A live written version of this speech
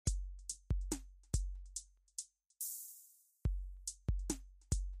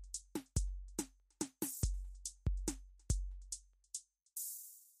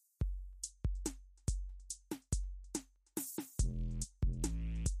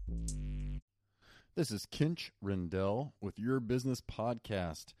This is Kinch Rendell with Your Business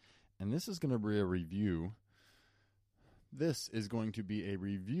Podcast, and this is going to be a review. This is going to be a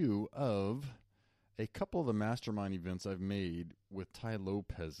review of a couple of the mastermind events I've made with Tai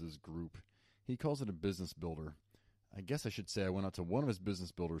Lopez's group. He calls it a business builder. I guess I should say I went out to one of his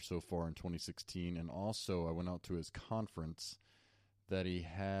business builders so far in 2016, and also I went out to his conference that he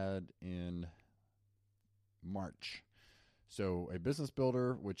had in March. So a business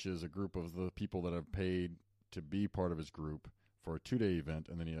builder, which is a group of the people that have paid to be part of his group for a 2-day event,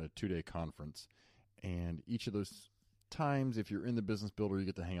 and then he had a 2-day conference. And each of those times, if you're in the business builder, you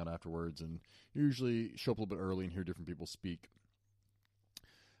get to hang out afterwards and usually show up a little bit early and hear different people speak.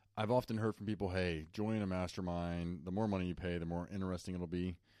 I've often heard from people, hey, join a mastermind. The more money you pay, the more interesting it'll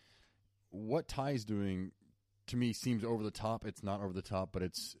be. What Ty's doing, to me, seems over the top. It's not over the top, but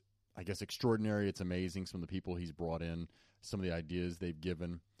it's, I guess, extraordinary. It's amazing. Some of the people he's brought in, some of the ideas they've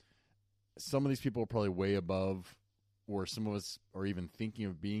given. Some of these people are probably way above where some of us are even thinking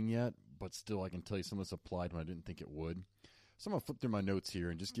of being yet, but still I can tell you some of this applied when I didn't think it would. So I'm going to flip through my notes here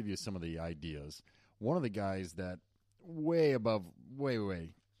and just give you some of the ideas. One of the guys that way above, way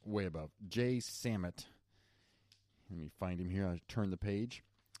above, Jay Samit. Let me find him here. I turn the page.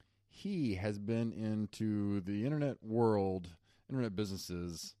 He has been into the internet world, internet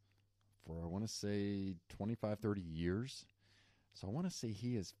businesses for, I want to say, 25, 30 years. So I want to say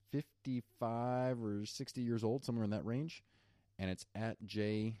he is 55 or 60 years old, somewhere in that range. And it's at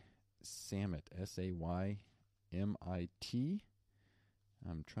Jay Samit, Saymit. I'm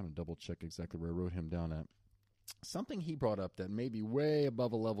trying to double check exactly where I wrote him down at. Something he brought up that may be way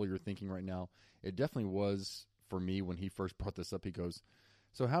above a level you're thinking right now. It definitely was for me when he first brought this up. He goes,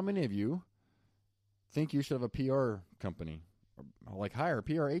 so how many of you think you should have a PR company? Or, like, hire a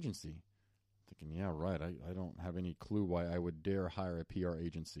PR agency? Thinking, yeah, right. I don't have any clue why I would dare hire a PR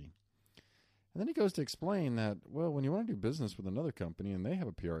agency. And then he goes to explain that, well, when you want to do business with another company and they have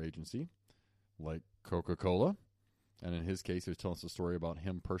a PR agency, like Coca-Cola, and in his case, he was telling us a story about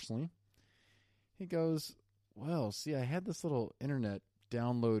him personally. He goes, well, see, I had this little internet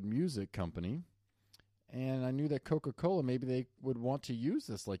download music company, and I knew that Coca-Cola, maybe they would want to use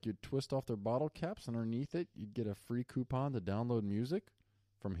this. Like, you'd twist off their bottle caps, and underneath it, you'd get a free coupon to download music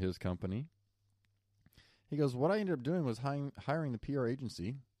from his company. He goes, what I ended up doing was hiring the PR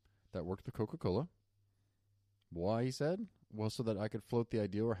agency that worked with Coca-Cola. Why, he said? Well, so that I could float the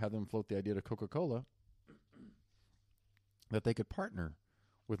idea or have them float the idea to Coca-Cola that they could partner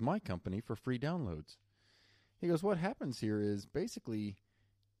with my company for free downloads. He goes, what happens here is basically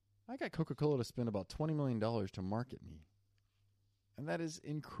I got Coca-Cola to spend about $20 million to market me. And that is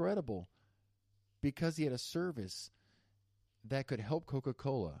incredible because he had a service that could help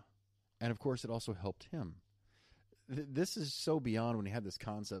Coca-Cola. And, of course, it also helped him. This is so beyond when he had this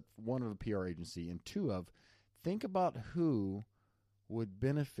concept, one, of a PR agency, and two, of think about who would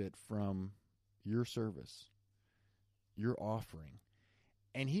benefit from your service, your offering.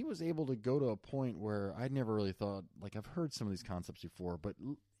 And he was able to go to a point where I'd never really thought, like, I've heard some of these concepts before, but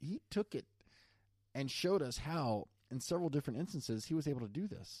he took it and showed us how, in several different instances, he was able to do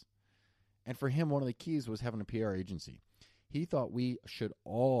this. And for him, one of the keys was having a PR agency. He thought we should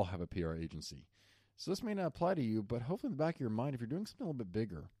all have a PR agency. So this may not apply to you, but hopefully in the back of your mind, if you're doing something a little bit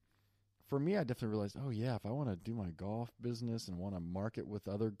bigger. For me, I definitely realized, oh yeah, if I want to do my golf business and want to market with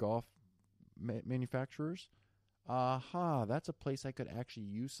other golf manufacturers, that's a place I could actually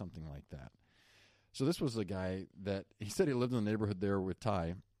use something like that. So this was a guy that, he said he lived in the neighborhood there with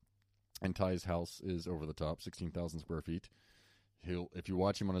Ty, and Ty's house is over the top, 16,000 square feet. If you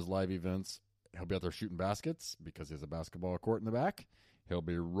watch him on his live events, he'll be out there shooting baskets because he has a basketball court in the back. He'll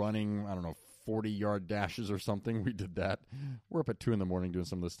be running, 40-yard dashes or something. We did that. We're up at 2 in the morning doing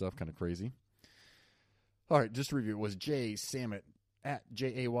some of this stuff, kind of crazy. All right, just to review, it was Jay Samit, at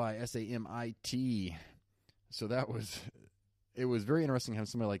Jaysamit. So it was very interesting having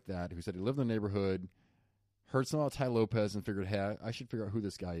somebody like that who said he lived in the neighborhood, heard something about Tai Lopez, and figured, hey, I should figure out who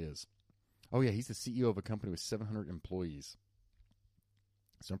this guy is. Oh, yeah, he's the CEO of a company with 700 employees.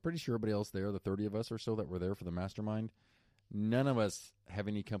 So I'm pretty sure everybody else there, the 30 of us or so that were there for the mastermind, none of us have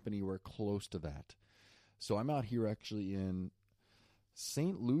any company where close to that. So I'm out here actually in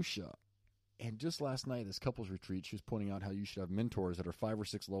St. Lucia. And just last night, this couples retreat, she was pointing out how you should have mentors that are 5 or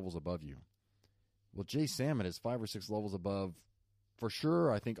 6 levels above you. Well, Jay Samit is 5 or 6 levels above, for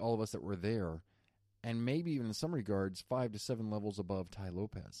sure, I think all of us that were there. And maybe even in some regards, 5 to 7 levels above Tai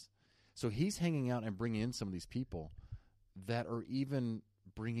Lopez. So he's hanging out and bringing in some of these people that are even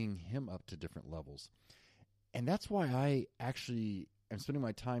bringing him up to different levels. And that's why I actually am spending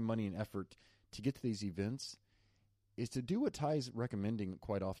my time, money, and effort to get to these events, is to do what Ty's recommending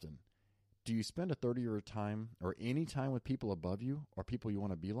quite often. do you spend a third of your time or any time with people above you or people you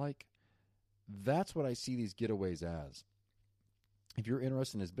want to be like? That's what I see these getaways as. If you're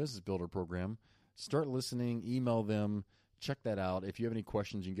interested in his Business Builder program, start listening, email them, check that out. If you have any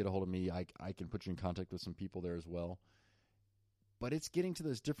questions, you can get a hold of me. I can put you in contact with some people there as well. But it's getting to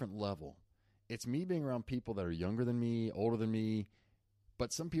this different level. It's me being around people that are younger than me, older than me,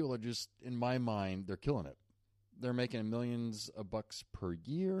 but some people are just, in my mind, they're killing it. They're making millions of bucks per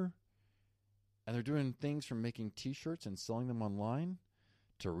year, and they're doing things from making T-shirts and selling them online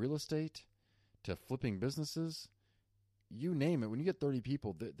to real estate to flipping businesses. You name it. When you get 30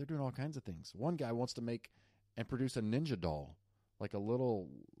 people, they're doing all kinds of things. One guy wants to make and produce a ninja doll, like a little,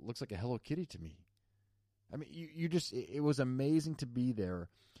 looks like a Hello Kitty to me. I mean, you just, it was amazing to be there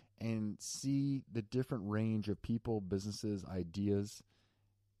and see the different range of people, businesses, ideas,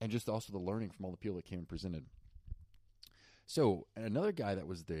 and just also the learning from all the people that came and presented. So another guy that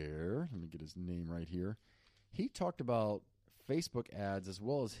was there, let me get his name right here. He talked about Facebook ads as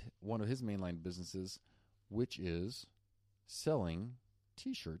well as one of his mainline businesses, which is selling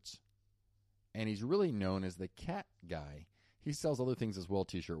T-shirts. And he's really known as the cat guy. He sells other things as well,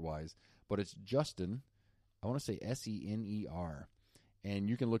 T-shirt-wise. But it's Justin, I want to say Sener. And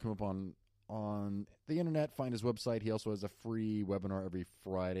you can look him up on the internet, find his website. He also has a free webinar every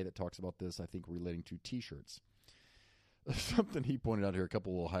Friday that talks about this, I think, relating to T-shirts. Something he pointed out here, a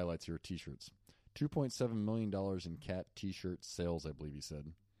couple little highlights here, T-shirts. $2.7 million in cat T-shirt sales, I believe he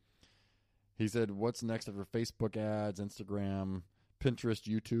said. He said, what's next after Facebook ads, Instagram, Pinterest,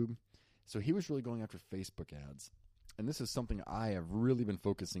 YouTube? So he was really going after Facebook ads. And this is something I have really been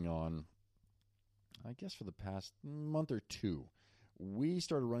focusing on, I guess, for the past month or two. We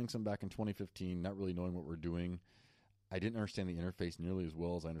started running some back in 2015, not really knowing what we're doing. I didn't understand the interface nearly as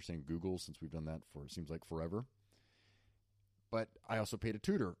well as I understand Google, since we've done that for, it seems like, forever. But I also paid a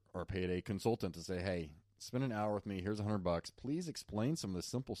tutor or paid a consultant to say, hey, spend an hour with me. Here's $100. Please explain some of the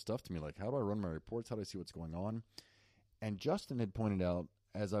simple stuff to me, like how do I run my reports? How do I see what's going on? And Justin had pointed out,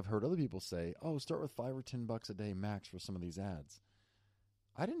 as I've heard other people say, oh, start with $5 or $10 a day max for some of these ads.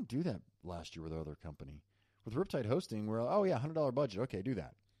 I didn't do that last year with our other company. With Riptide Hosting, we're, oh yeah, $100 budget. Okay, do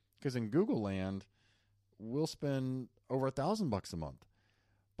that. Because in Google land, we'll spend over $1,000 a month.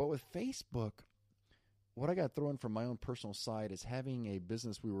 But with Facebook, what I got thrown from my own personal side is having a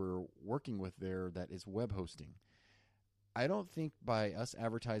business we were working with there that is web hosting. I don't think by us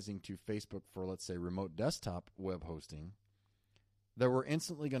advertising to Facebook for, let's say, remote desktop web hosting, that we're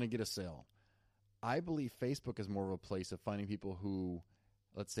instantly going to get a sale. I believe Facebook is more of a place of finding people who,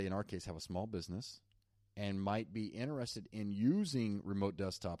 let's say in our case, have a small business and might be interested in using remote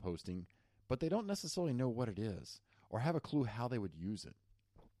desktop hosting, but they don't necessarily know what it is or have a clue how they would use it.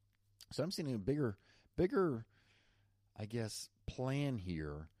 So I'm seeing a bigger, I guess, plan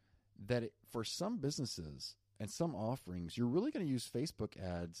here that for some businesses and some offerings, you're really going to use Facebook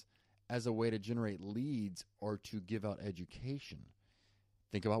ads as a way to generate leads or to give out education.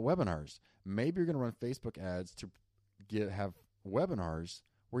 Think about webinars. Maybe you're going to run Facebook ads to have webinars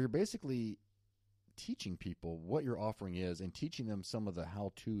where you're basically teaching people what your offering is and teaching them some of the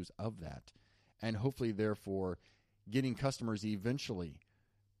how-tos of that. And hopefully, therefore, getting customers eventually.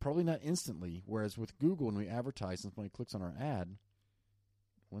 Probably not instantly, whereas with Google, when we advertise and somebody clicks on our ad,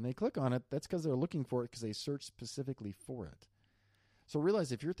 when they click on it, that's because they're looking for it because they search specifically for it. So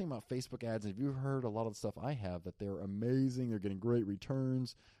realize if you're thinking about Facebook ads, and if you've heard a lot of the stuff I have, that they're amazing, they're getting great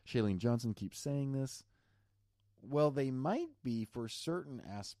returns, Shailene Johnson keeps saying this, well, they might be for certain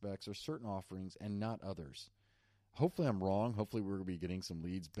aspects or certain offerings and not others. Hopefully I'm wrong. Hopefully we're going to be getting some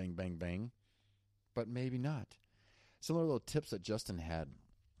leads, bang, bang, bang, but maybe not. Some of the little tips that Justin had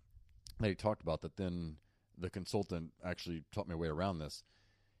that he talked about that then the consultant actually taught me a way around this.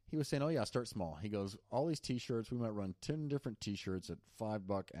 He was saying, oh, yeah, start small. He goes, all these T-shirts, we might run 10 different T-shirts at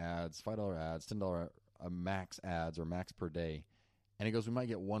 $5 ads, $5 ads, $10 max ads or max per day. And he goes, we might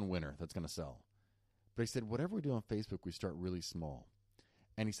get one winner that's going to sell. But he said, whatever we do on Facebook, we start really small.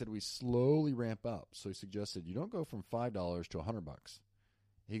 And he said, we slowly ramp up. So he suggested you don't go from $5 to $100.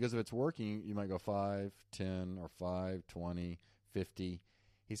 He goes, if it's working, you might go 5, 10, or 5, 20, 50.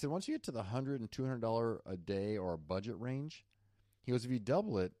 He said, once you get to the $100 and $200 a day or a budget range, he goes, if you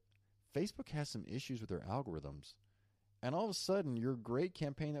double it, Facebook has some issues with their algorithms. And all of a sudden, your great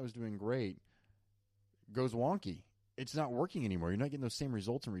campaign that was doing great goes wonky. It's not working anymore. You're not getting those same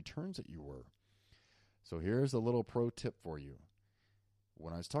results and returns that you were. So here's a little pro tip for you.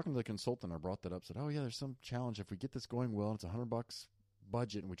 When I was talking to the consultant, I brought that up, said, oh, yeah, there's some challenge. If we get this going well, and it's $100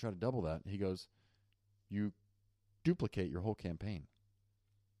 budget, and we try to double that, he goes, you duplicate your whole campaign.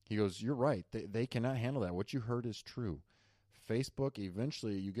 He goes, you're right. They cannot handle that. What you heard is true. Facebook,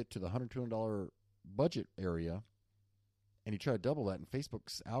 eventually you get to the $100, $200 budget area, and you try to double that, and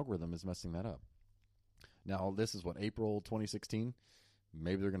Facebook's algorithm is messing that up. Now, this is April 2016.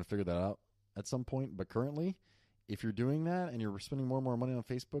 Maybe they're going to figure that out at some point. But currently, if you're doing that and you're spending more and more money on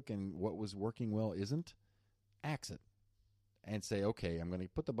Facebook and what was working well isn't, axe it and say, okay, I'm going to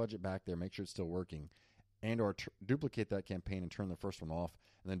put the budget back there, make sure it's still working, and or duplicate that campaign and turn the first one off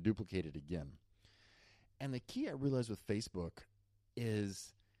and then duplicate it again. And the key I realized with Facebook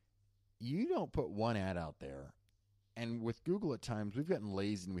is you don't put one ad out there. And with Google at times, we've gotten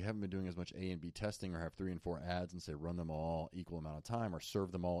lazy and we haven't been doing as much A and B testing or have 3 and 4 ads and say run them all equal amount of time or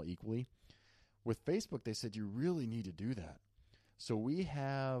serve them all equally. With Facebook, they said you really need to do that. So we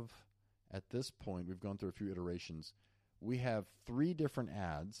have, at this point, we've gone through a few iterations. We have 3 different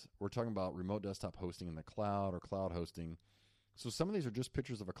ads. We're talking about remote desktop hosting in the cloud or cloud hosting. So some of these are just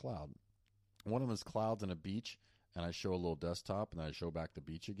pictures of a cloud. One of them is clouds and a beach, and I show a little desktop, and then I show back the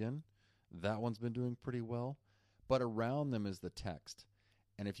beach again. That one's been doing pretty well. But around them is the text.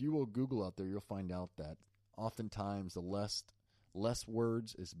 And if you will Google out there, you'll find out that oftentimes the less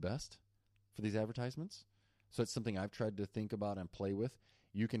words is best for these advertisements. So it's something I've tried to think about and play with.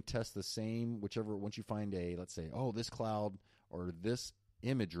 You can test the same, once you find let's say, this cloud or this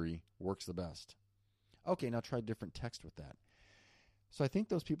imagery works the best. Okay, now try different text with that. So I think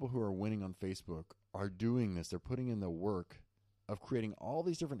those people who are winning on Facebook are doing this. They're putting in the work of creating all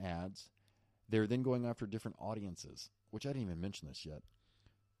these different ads. They're then going after different audiences, which I didn't even mention this yet.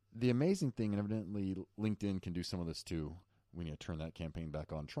 The amazing thing, and evidently LinkedIn can do some of this too. We need to turn that campaign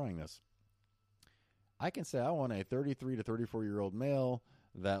back on trying this. I can say I want a 33 to 34-year-old male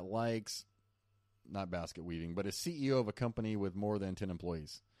that likes, not basket weaving, but is CEO of a company with more than 10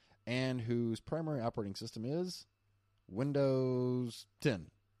 employees and whose primary operating system is Windows 10.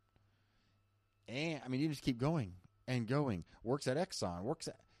 And, you just keep going and going. Works at Exxon,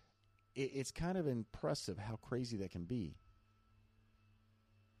 it's kind of impressive how crazy that can be.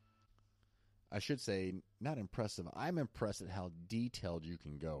 I should say, not impressive. I'm impressed at how detailed you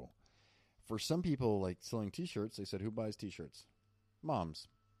can go. For some people, like selling T-shirts, they said, who buys T-shirts? Moms.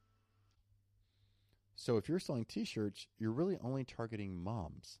 So if you're selling T-shirts, you're really only targeting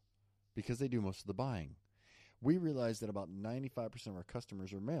moms because they do most of the buying. We realized that about 95% of our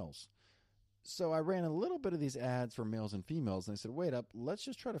customers are males. So I ran a little bit of these ads for males and females, and I said, wait up, let's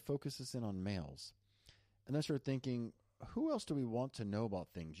just try to focus this in on males. And then I started thinking, who else do we want to know about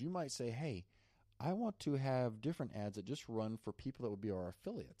things? You might say, hey, I want to have different ads that just run for people that would be our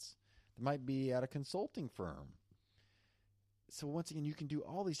affiliates. They might be at a consulting firm. So once again, you can do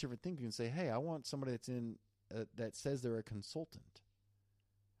all these different things. You can say, hey, I want somebody that's that says they're a consultant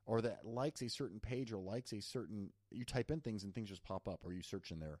or that likes a certain page or likes a certain, you type in things and things just pop up, or you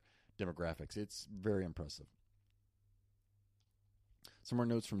search in their demographics. It's very impressive. Some more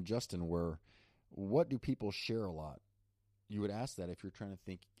notes from Justin were, what do people share a lot? You would ask that if you're trying to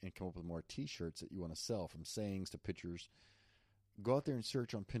think and come up with more T-shirts that you want to sell, from sayings to pictures. Go out there and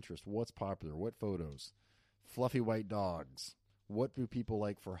search on Pinterest. What's popular? What photos? Fluffy white dogs. What do people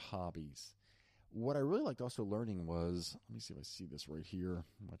like for hobbies? What I really liked also learning was, let me see if I see this right here.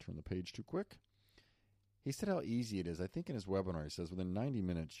 I'm going to turn the page too quick. He said how easy it is. I think in his webinar, he says within 90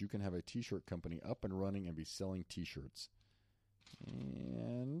 minutes, you can have a T-shirt company up and running and be selling T-shirts.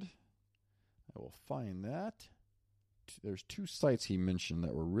 And I will find that. There's 2 sites he mentioned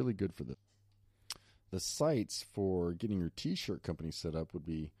that were really good for this. The sites for getting your T-shirt company set up would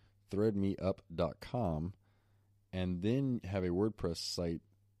be threadmeup.com, and then have a WordPress site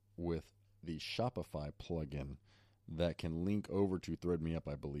with the Shopify plugin that can link over to ThreadMeUp,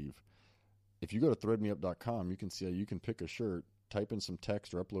 I believe. If you go to threadmeup.com, you can see how you can pick a shirt, type in some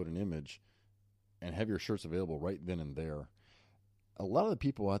text or upload an image, and have your shirts available right then and there. A lot of the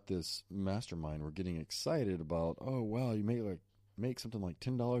people at this mastermind were getting excited about, oh, wow, you make something like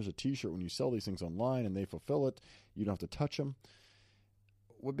 $10 a T-shirt when you sell these things online and they fulfill it. You don't have to touch them.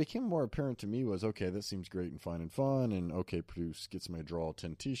 What became more apparent to me was, okay, this seems great and fun, and okay, get somebody to draw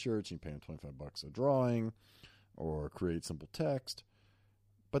 10 T-shirts, you pay them $25 a drawing, or create simple text.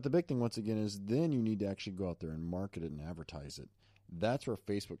 But the big thing, once again, is then you need to actually go out there and market it and advertise it. That's where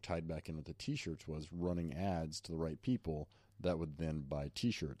Facebook tied back in with the T-shirts, was running ads to the right people that would then buy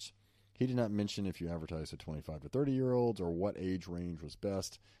T-shirts. He did not mention if you advertise to 25 to 30-year-olds or what age range was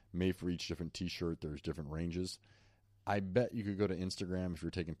best. Maybe for each different T-shirt, there's different ranges. I bet you could go to Instagram if you're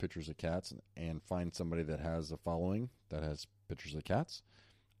taking pictures of cats and find somebody that has a following that has pictures of cats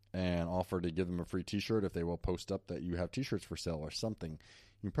and offer to give them a free T-shirt if they will post up that you have T-shirts for sale or something.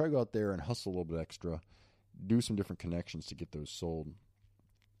 You can probably go out there and hustle a little bit extra, do some different connections to get those sold.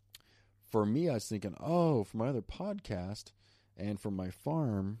 For me, I was thinking, for my other podcast, And for my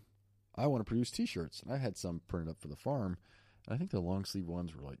farm, I want to produce T-shirts. And I had some printed up for the farm. And I think the long sleeve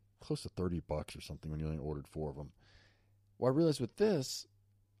ones were like close to $30 or something when you only ordered 4 of them. Well, I realized with this,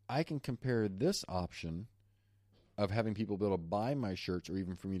 I can compare this option of having people be able to buy my shirts or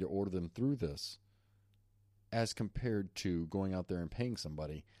even for me to order them through this as compared to going out there and paying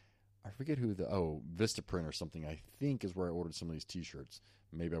somebody. I forget who Vistaprint or something I think is where I ordered some of these T-shirts.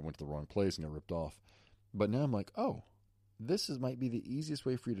 Maybe I went to the wrong place and got ripped off. But now I'm like, might be the easiest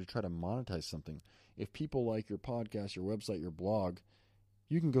way for you to try to monetize something. If people like your podcast, your website, your blog,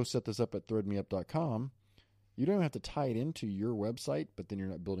 you can go set this up at threadmeup.com. You don't have to tie it into your website, but then you're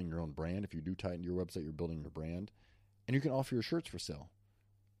not building your own brand. If you do tie it into your website, you're building your brand. And you can offer your shirts for sale.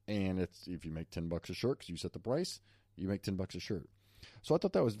 And if you make $10 a shirt because you set the price, you make $10 a shirt. So I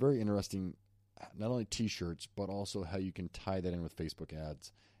thought that was very interesting, not only T-shirts, but also how you can tie that in with Facebook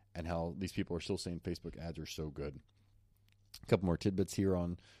ads and how these people are still saying Facebook ads are so good. A couple more tidbits here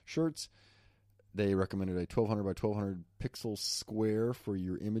on shirts. They recommended a 1200 by 1200 pixel square for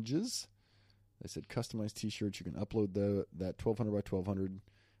your images. They said customized T-shirts. You can upload that 1200 by 1200.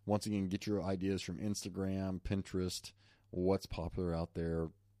 Once again, get your ideas from Instagram, Pinterest, what's popular out there.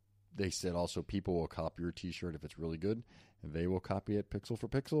 They said also people will copy your T-shirt if it's really good. They will copy it pixel for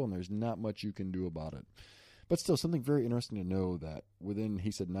pixel, and there's not much you can do about it. But still, something very interesting to know that within,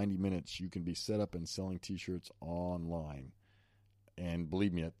 he said, 90 minutes, you can be set up and selling T-shirts online. And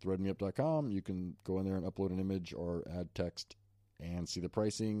believe me, at threadmeup.com, you can go in there and upload an image or add text and see the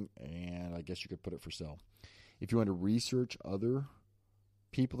pricing, and I guess you could put it for sale. If you want to research other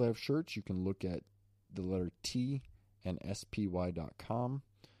people that have shirts, you can look at the letter T and spy.com.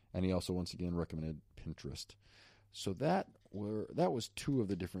 And he also, once again, recommended Pinterest. So that was 2 of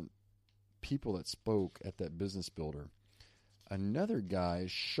the different people that spoke at that business builder. Another guy,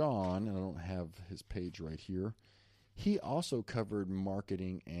 Sean, and I don't have his page right here, he also covered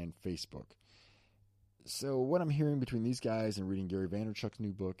marketing and Facebook. So what I'm hearing between these guys and reading Gary Vaynerchuk's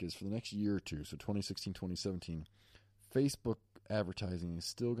new book is for the next year or two, so 2016, 2017, Facebook advertising is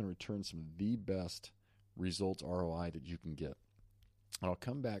still going to return some of the best results ROI that you can get. And I'll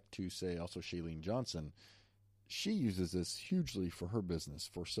come back to, say, also Shailene Johnson. She uses this hugely for her business,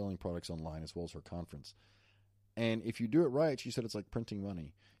 for selling products online as well as her conference. And if you do it right, she said it's like printing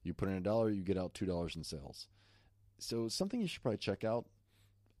money. You put in $1, you get out $2 in sales. So something you should probably check out.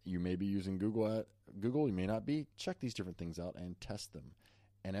 You may be using Google, you may not be. Check these different things out and test them.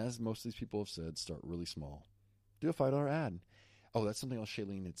 And as most of these people have said, start really small. Do a $5 ad. Oh, that's something else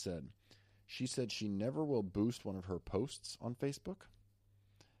Shailene had said. She said she never will boost one of her posts on Facebook.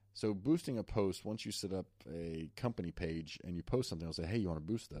 So boosting a post, once you set up a company page and you post something, I'll say, hey, you want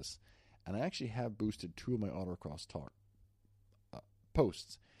to boost this? And I actually have boosted 2 of my Autocross Talk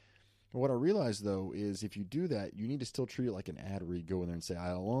posts. What I realized, though, is if you do that, you need to still treat it like an ad where you go in there and say,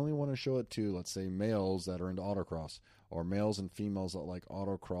 I'll only want to show it to, let's say, males that are into autocross or males and females that like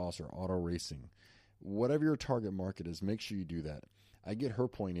autocross or auto racing. Whatever your target market is, make sure you do that. I get her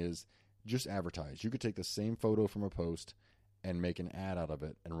point is just advertise. You could take the same photo from a post and make an ad out of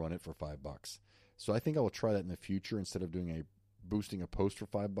it and run it for $5. So I think I will try that in the future instead of boosting a post for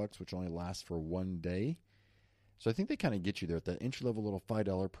 $5, which only lasts for 1 day. So I think they kind of get you there at that entry-level little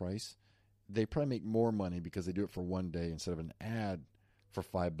 $5 price. They probably make more money because they do it for 1 day instead of an ad for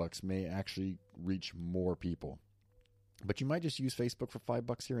 $5 may actually reach more people. But you might just use Facebook for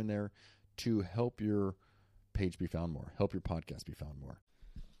 $5 here and there to help your page be found more, help your podcast be found more.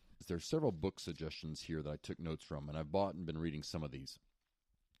 There's several book suggestions here that I took notes from, and I've bought and been reading some of these.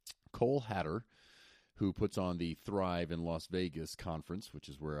 Cole Hatter, who puts on the Thrive in Las Vegas conference, which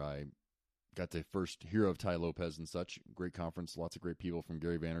is where I got to first hear of Tai Lopez and such. Great conference, lots of great people from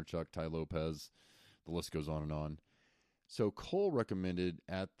Gary Vaynerchuk, Tai Lopez, the list goes on and on. So Cole recommended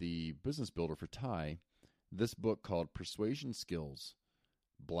at the Business Builder for Tai this book called Persuasion Skills,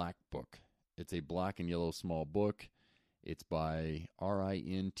 Black Book. It's a black and yellow small book. It's by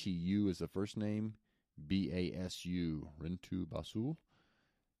Rintu is the first name, Basu, Rintu Basu.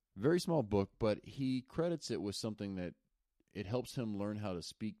 Very small book, but he credits it with something that it helps him learn how to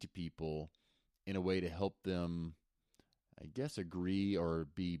speak to people in a way to help them, I guess, agree or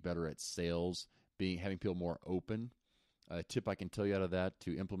be better at sales, having people more open. A tip I can tell you out of that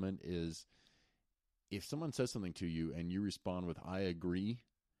to implement is if someone says something to you and you respond with, I agree,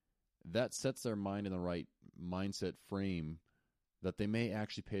 that sets their mind in the right mindset frame that they may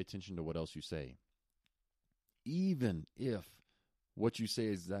actually pay attention to what else you say. Even if what you say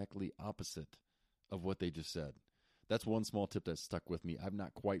is exactly opposite of what they just said. That's one small tip that stuck with me. I've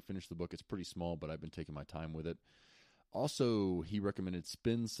not quite finished the book. It's pretty small, but I've been taking my time with it. Also, he recommended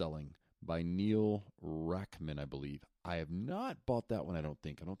Spin Selling by Neil Rackman, I believe. I have not bought that one, I don't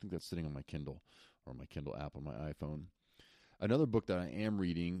think. I don't think that's sitting on my Kindle or my Kindle app on my iPhone. Another book that I am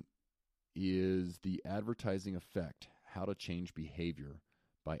reading is The Advertising Effect, How to Change Behavior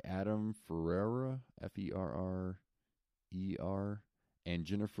by Adam Ferreira, Ferrer, and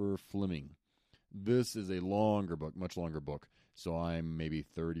Jennifer Fleming. This is a longer book, much longer book. So I'm maybe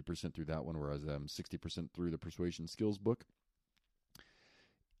 30% through that one, whereas I'm 60% through the Persuasion Skills book.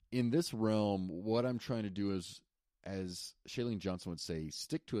 In this realm, what I'm trying to do is, as Shailene Johnson would say,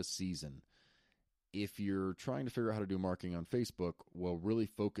 stick to a season. If you're trying to figure out how to do marketing on Facebook, well, really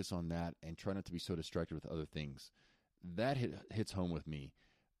focus on that and try not to be so distracted with other things. That hits home with me.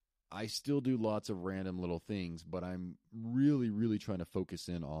 I still do lots of random little things, but I'm really, really trying to focus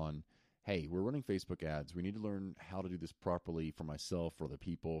in on, hey, we're running Facebook ads. We need to learn how to do this properly for myself, for other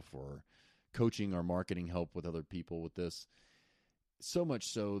people, for coaching or marketing help with other people with this. So much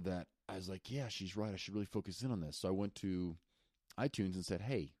so that I was like, yeah, she's right. I should really focus in on this. So I went to iTunes and said,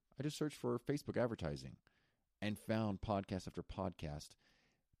 hey, I just searched for Facebook advertising and found podcast after podcast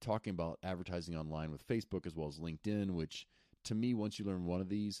talking about advertising online with Facebook as well as LinkedIn, which to me, once you learn one of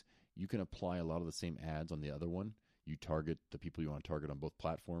these, you can apply a lot of the same ads on the other one. You target the people you want to target on both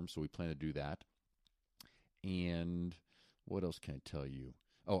platforms. So we plan to do that. And what else can I tell you?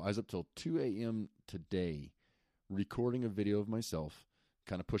 Oh, I was up till 2 a.m. today recording a video of myself,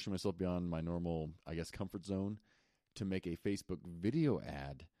 kind of pushing myself beyond my normal, I guess, comfort zone to make a Facebook video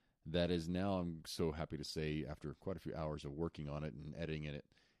ad that is now, I'm so happy to say, after quite a few hours of working on it and editing it,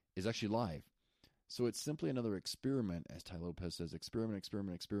 is actually live. So it's simply another experiment, as Tai Lopez says, experiment,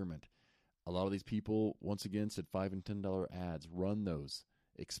 experiment, experiment. A lot of these people, once again, said $5 and $10 ads. Run those.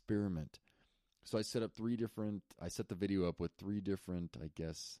 Experiment. So I set the video up with 3 different, I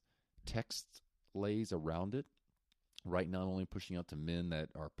guess, text lays around it. Right now, I'm only pushing out to men that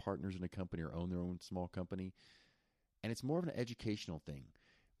are partners in a company or own their own small company. And it's more of an educational thing.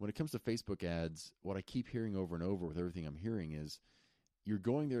 When it comes to Facebook ads, what I keep hearing over and over with everything I'm hearing is you're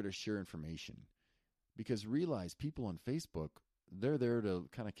going there to share information. Because realize people on Facebook, they're there to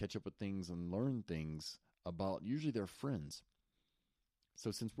kind of catch up with things and learn things about usually their friends.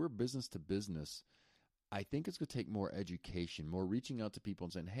 So since we're business to business, I think it's going to take more education, more reaching out to people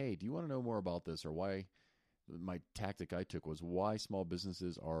and saying, hey, do you want to know more about this? Or why my tactic I took was why small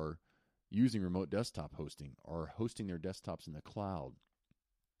businesses are using remote desktop hosting or hosting their desktops in the cloud.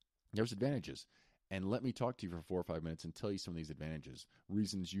 There's advantages. And let me talk to you for 4 or 5 minutes and tell you some of these advantages,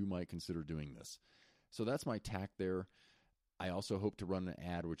 reasons you might consider doing this. So that's my tack there. I also hope to run an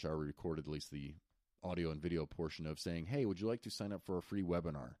ad, which I recorded at least the audio and video portion of, saying, hey, would you like to sign up for a free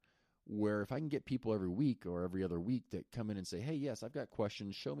webinar? Where if I can get people every week or every other week that come in and say, hey, yes, I've got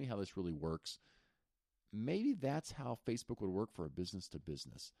questions, show me how this really works. Maybe that's how Facebook would work for a business to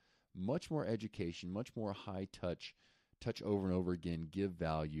business. Much more education, much more high touch over and over again, give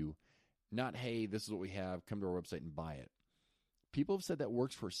value. Not, hey, this is what we have, come to our website and buy it. People have said that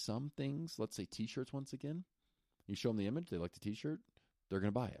works for some things. Let's say t-shirts once again. You show them the image, they like the t-shirt, they're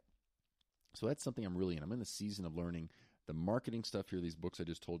going to buy it. So that's something I'm really in. I'm in the season of learning the marketing stuff here. These books I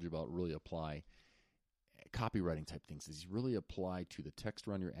just told you about really apply. Copywriting type things. These really apply to the text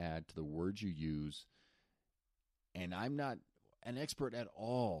around your ad, to the words you use. And I'm not an expert at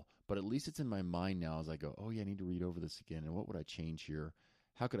all, but at least it's in my mind now as I go, oh yeah, I need to read over this again. And what would I change here?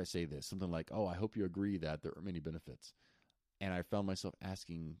 How could I say this? Something like, oh, I hope you agree that there are many benefits. And I found myself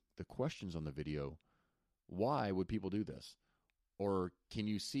asking the questions on the video, why would people do this? Or can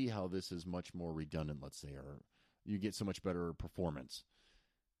you see how this is much more redundant, let's say, or you get so much better performance?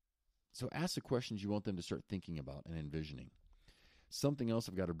 So ask the questions you want them to start thinking about and envisioning. Something else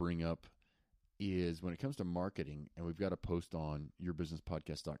I've got to bring up is when it comes to marketing, and we've got a post on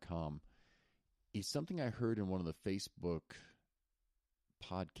yourbusinesspodcast.com, is something I heard in one of the Facebook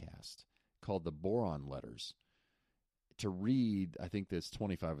podcasts called the Boron Letters. To read, I think there's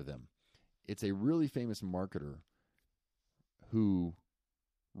 25 of them. It's a really famous marketer who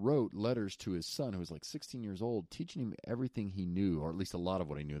wrote letters to his son, who was like 16 years old, teaching him everything he knew, or at least a lot of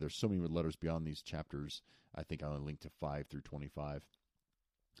what he knew. There's so many letters beyond these chapters. I think I only linked to 5 through 25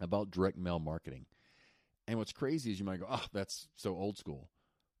 about direct mail marketing. And what's crazy is you might go, oh, that's so old school.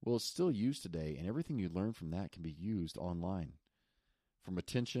 Well, it's still used today, and everything you learn from that can be used online. From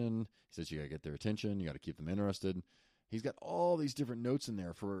attention, he says you got to get their attention, you got to keep them interested. He's got all these different notes in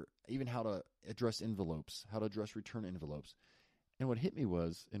there for even how to address envelopes, how to address return envelopes. And what hit me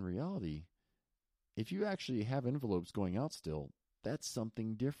was, in reality, if you actually have envelopes going out still, that's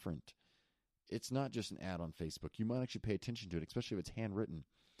something different. It's not just an ad on Facebook. You might actually pay attention to it, especially if it's handwritten.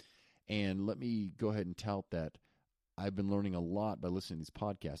 And let me go ahead and tout that I've been learning a lot by listening to these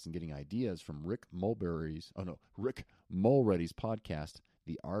podcasts and getting ideas from Rick Mulready's podcast,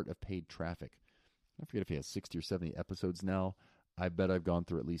 The Art of Paid Traffic. I forget if he has 60 or 70 episodes now. I bet I've gone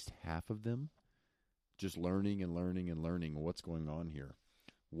through at least half of them, just learning and learning and learning what's going on here.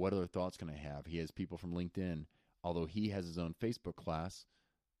 What other thoughts can I have? He has people from LinkedIn. Although he has his own Facebook class,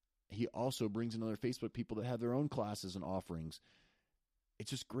 he also brings in other Facebook people that have their own classes and offerings.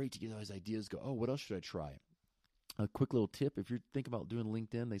 It's just great to get all these ideas, go, oh, what else should I try? A quick little tip, if you're thinking about doing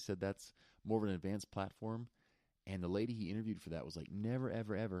LinkedIn, they said that's more of an advanced platform. And the lady he interviewed for that was like, never,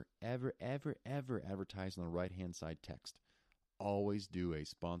 ever, ever, ever, ever, ever advertise on the right-hand side text. Always do a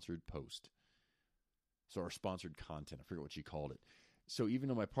sponsored post. So, our sponsored content. I forget what she called it. So even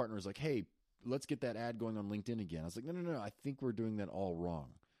though my partner was like, hey, let's get that ad going on LinkedIn again. I was like, no, I think we're doing that all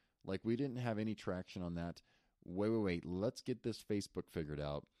wrong. Like, we didn't have any traction on that. Wait, let's get this Facebook figured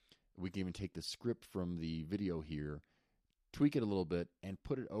out. We can even take the script from the video here, tweak it a little bit, and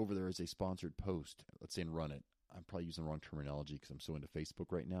put it over there as a sponsored post. Let's say and run it. I'm probably using the wrong terminology because I'm so into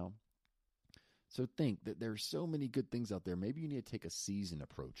Facebook right now. So think that there's so many good things out there. Maybe you need to take a season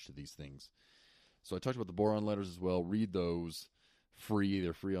approach to these things. So I talked about the Boron letters as well. Read those free.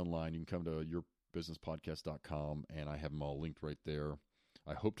 They're free online. You can come to yourbusinesspodcast.com, and I have them all linked right there.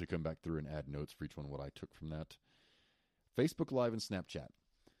 I hope to come back through and add notes for each one, what I took from that. Facebook Live and Snapchat.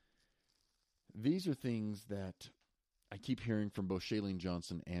 These are things that I keep hearing from both Shailene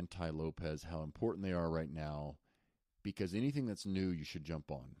Johnson and Tai Lopez, how important they are right now, because anything that's new, you should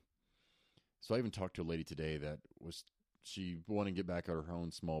jump on. So I even talked to a lady today that she wanted to get back at her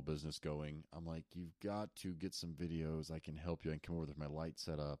own small business going. I'm like, you've got to get some videos. I can help you. I can come over with my light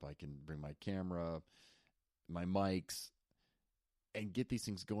set up. I can bring my camera, my mics, and get these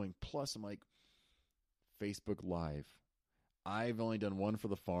things going. Plus, I'm like, Facebook Live. I've only done one for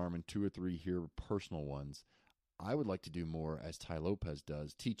the farm and 2 or 3 here, personal ones. I would like to do more, as Tai Lopez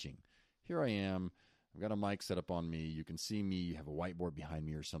does, teaching. Here I am. I've got a mic set up on me. You can see me. You have a whiteboard behind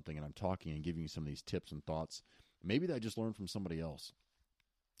me or something, and I'm talking and giving you some of these tips and thoughts. Maybe that I just learned from somebody else.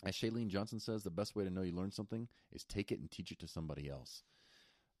 As Shailene Johnson says, the best way to know you learned something is take it and teach it to somebody else.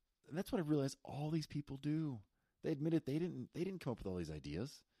 And that's what I've realized all these people do. They admit it. They didn't come up with all these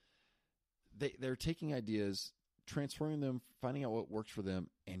ideas. They're taking ideas, transferring them, finding out what works for them,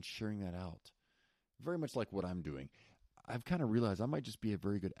 and sharing that out. Very much like what I'm doing. I've kind of realized I might just be a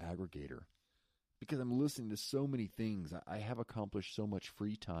very good aggregator because I'm listening to so many things. I have accomplished so much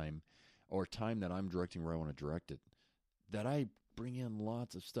free time or time that I'm directing where I want to direct it that I bring in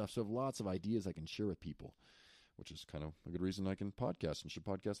lots of stuff. So I have lots of ideas I can share with people, which is kind of a good reason I can podcast and should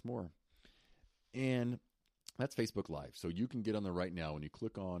podcast more. And that's Facebook Live. So you can get on there right now. When you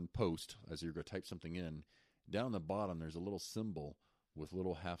click on post, as you're going to type something in, down the bottom there's a little symbol with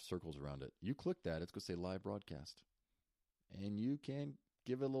little half circles around it. You click that, it's going to say live broadcast. And you can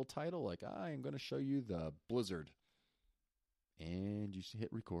give it a little title like, I am going to show you the blizzard. And you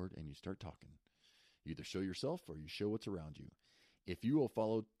hit record and you start talking. You either show yourself or you show what's around you. If you will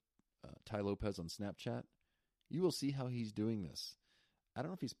follow Tai Lopez on Snapchat, you will see how he's doing this. I don't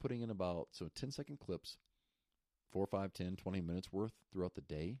know if he's putting in about 10-second clips, 4, 5, 10, 20 minutes worth throughout the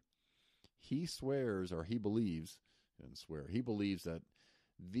day. He swears, or he believes, he believes that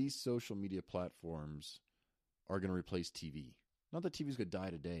these social media platforms are going to replace TV. Not that TV is going to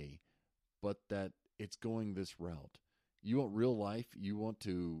die today, but that it's going this route. You want real life, you want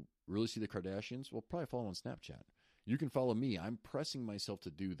to really see the Kardashians, well, probably follow on Snapchat. You can follow me. I'm pressing myself to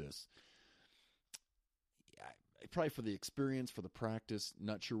do this. Probably for the experience, for the practice.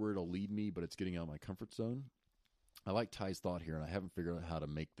 Not sure where it'll lead me, but it's getting out of my comfort zone. I like Ty's thought here, and I haven't figured out how to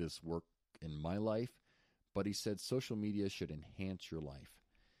make this work in my life, but he said social media should enhance your life.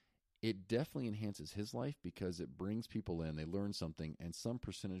 It definitely enhances his life because it brings people in, they learn something, and some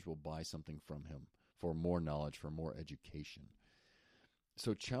percentage will buy something from him for more knowledge, for more education.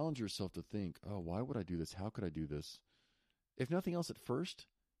 So challenge yourself to think, oh, why would I do this? How could I do this? If nothing else at first,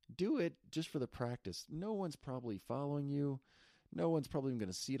 do it just for the practice. No one's probably following you. No one's probably even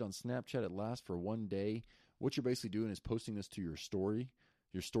going to see it on Snapchat. It lasts for one day. What you're basically doing is posting this to your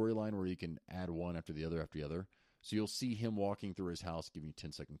storyline where you can add one after the other after the other. So you'll see him walking through his house, giving you a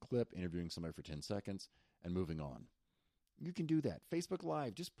 10-second clip, interviewing somebody for 10 seconds, and moving on. You can do that. Facebook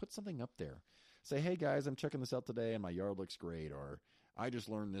Live, just put something up there. Say, hey guys, I'm checking this out today and my yard looks great, or I just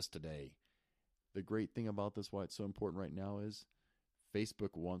learned this today. The great thing about this, why it's so important right now, is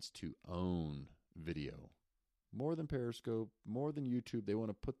Facebook wants to own video. More than Periscope, more than YouTube. They want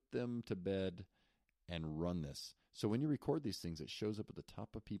to put them to bed and run this. So when you record these things, it shows up at the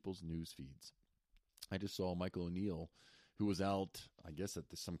top of people's news feeds. I just saw Michael O'Neill, who was out, I guess, at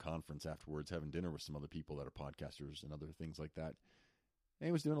some conference afterwards, having dinner with some other people that are podcasters and other things like that. And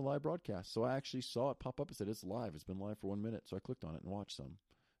he was doing a live broadcast. So I actually saw it pop up and said, it's live. It's been live for 1 minute. So I clicked on it and watched some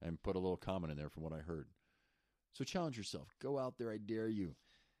and put a little comment in there from what I heard. So challenge yourself. Go out there. I dare you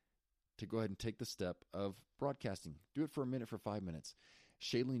to go ahead and take the step of broadcasting. Do it for a minute, for 5 minutes.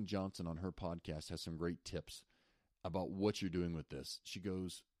 Shailene Johnson on her podcast has some great tips about what you're doing with this. She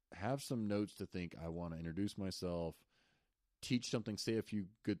goes, have some notes to think, I want to introduce myself, teach something, say a few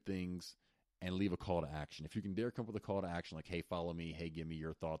good things, and leave a call to action. If you can dare come up with a call to action, like, hey, follow me. Hey, give me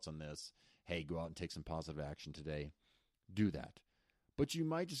your thoughts on this. Hey, go out and take some positive action today. Do that. But you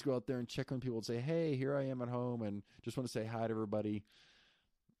might just go out there and check on people and say, hey, here I am at home and just want to say hi to everybody.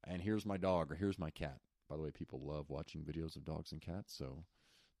 And here's my dog or here's my cat. By the way, people love watching videos of dogs and cats, so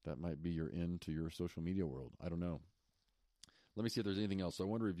that might be your end to your social media world. I don't know. Let me see if there's anything else. So I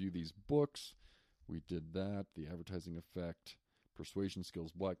want to review these books. We did that. The Advertising Effect, Persuasion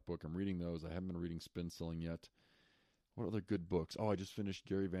Skills Black Book. I'm reading those. I haven't been reading Spin Selling yet. What other good books? Oh, I just finished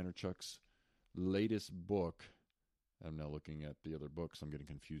Gary Vaynerchuk's latest book. I'm now looking at the other books. I'm getting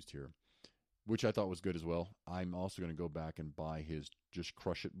confused here, which I thought was good as well. I'm also going to go back and buy his Just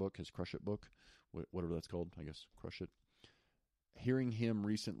Crush It book, his Crush It book, whatever that's called, I guess, Crush It. Hearing him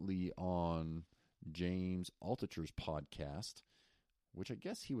recently on James Altucher's podcast, which I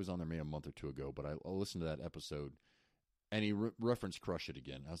guess he was on there maybe a month or two ago, but I'll listen to that episode, and he referenced Crush It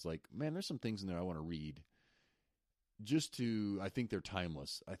again. I was like, man, there's some things in there I want to read. I think they're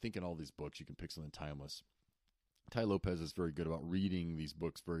timeless. I think in all these books you can pick something timeless. Tai Lopez is very good about reading these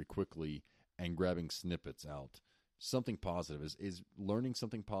books very quickly and grabbing snippets out. Something positive is learning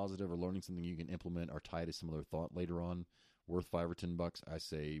something positive or learning something you can implement or tie to some other thought later on worth $5 or $10. I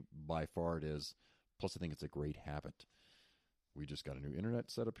say by far it is. Plus, I think it's a great habit. We just got a new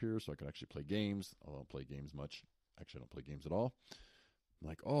internet set up here, so I can actually play games. I don't play games much. Actually, I don't play games at all. I'm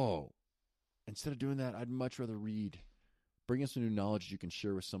like, oh, instead of doing that, I'd much rather read. Bring in some new knowledge you can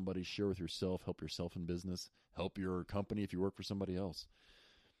share with somebody, share with yourself, help yourself in business, help your company if you work for somebody else.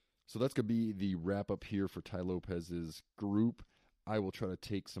 So that's going to be the wrap-up here for Tai Lopez's group. I will try to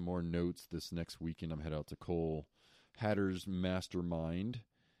take some more notes this next weekend. I'm headed out to Cole Hatter's Mastermind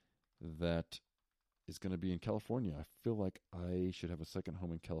that is going to be in California. I feel like I should have a second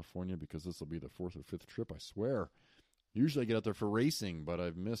home in California because this will be the 4th or 5th trip, I swear. Usually I get out there for racing, but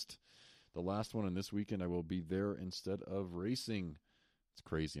I've missed the last one, and this weekend I will be there instead of racing. It's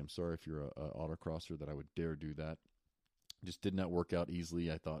crazy. I'm sorry if you're a autocrosser that I would dare do that. Just did not work out easily.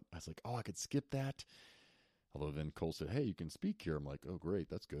 I was like, oh, I could skip that. Although then Cole said, hey, you can speak here. I'm like, oh, great.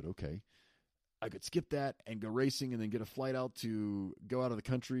 That's good. Okay. I could skip that and go racing and then get a flight out to go out of the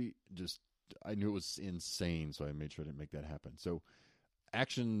country. I knew it was insane, so I made sure I didn't make that happen. So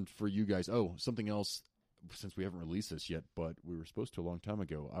action for you guys. Oh, something else, since we haven't released this yet, but we were supposed to a long time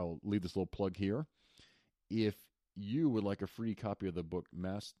ago. I'll leave this little plug here. If you would like a free copy of the book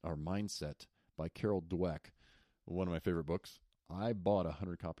Mindset by Carol Dweck, one of my favorite books, I bought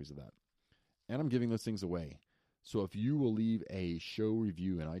 100 copies of that. And I'm giving those things away. So if you will leave a show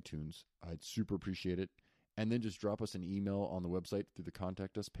review in iTunes, I'd super appreciate it. And then just drop us an email on the website through the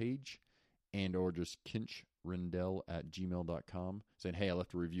Contact Us page, and or just kinchrindell@gmail.com saying, hey, I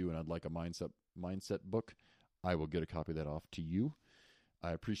left a review and I'd like a mindset book. I will get a copy of that off to you.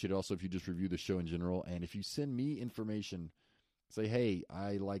 I appreciate it also if you just review the show in general. And if you send me information, say, hey,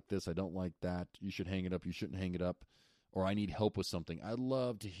 I like this, I don't like that, you should hang it up, you shouldn't hang it up, or I need help with something. I'd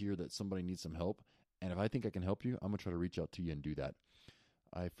love to hear that somebody needs some help. And if I think I can help you, I'm going to try to reach out to you and do that.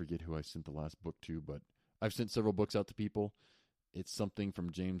 I forget who I sent the last book to, but I've sent several books out to people. It's something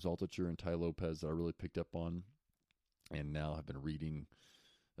from James Altucher and Tai Lopez that I really picked up on. And now I've been reading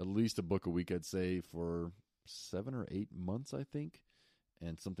at least a book a week, I'd say, for 7 or 8 months, I think.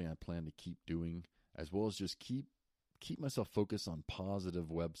 And something I plan to keep doing, as well as just keep myself focused on positive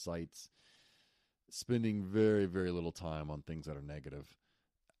websites, spending very, very little time on things that are negative.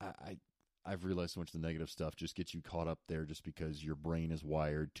 I've realized so much of the negative stuff just gets you caught up there just because your brain is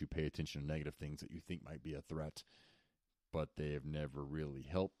wired to pay attention to negative things that you think might be a threat. But they have never really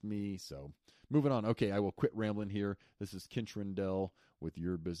helped me. So moving on. Okay, I will quit rambling here. This is Kinch Rendell with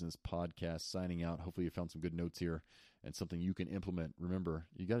Your Business Podcast signing out. Hopefully you found some good notes here and something you can implement. Remember,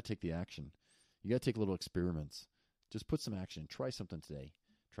 you got to take the action. You got to take little experiments. Just put some action. Try something today.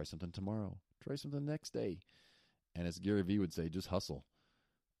 Try something tomorrow. Try something the next day. And as Gary Vee would say, just hustle.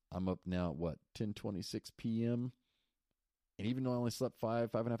 I'm up now at 10:26 p.m., and even though I only slept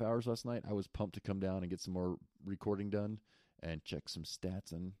 5.5 hours last night, I was pumped to come down and get some more recording done and check some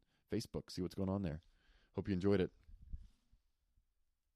stats on Facebook, see what's going on there. Hope you enjoyed it.